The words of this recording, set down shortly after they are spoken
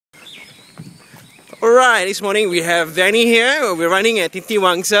Alright, this morning we have Danny here. We're running at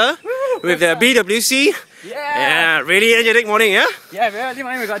Titiwangsa with the BWC. Yeah, really energetic morning, yeah? Yeah, very early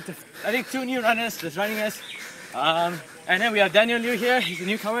morning. We got, I think, 2 new runners just running us. And then we have Daniel Liu here. He's a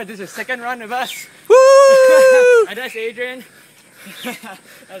newcomer. This is his second run with us. Woo! And that's Adrian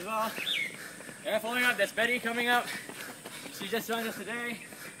as well. Yeah, following up, there's Betty coming up. She just joined us today.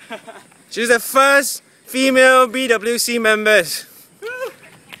 She's the first female BWC members.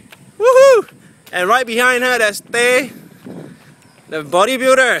 Woohoo! And right behind her, there's Tay, the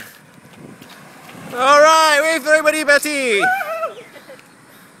bodybuilder. Alright, wave for everybody, Betty!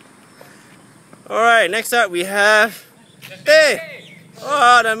 Alright, next up we have Tay!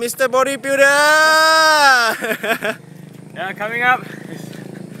 Oh, the Mr. Bodybuilder! Yeah, coming up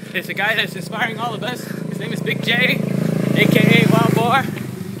is a guy that's inspiring all of us. His name is Big J, aka Wild Boar.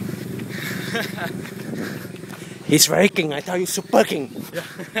 He's very king, I tell you, super king.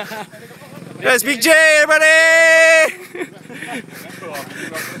 There's Big J, everybody!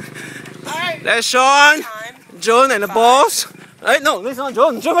 There's Sean, Joan, and the boss. Right? No, this is not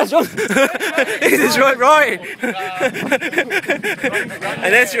Joan. Joan, where's Joan? This is Roy.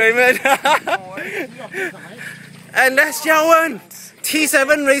 And that's Raymond. And that's Yawen,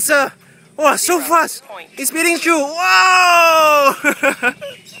 T7 racer. Wow, so fast! He's speeding through. Wow!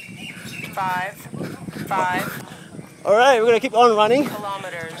 5 Alright, we're gonna keep on running.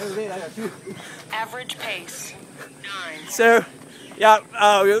 kilometers. Average pace 9. So, yeah,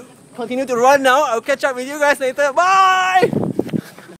 we'll continue to run now. I'll catch up with you guys later. Bye!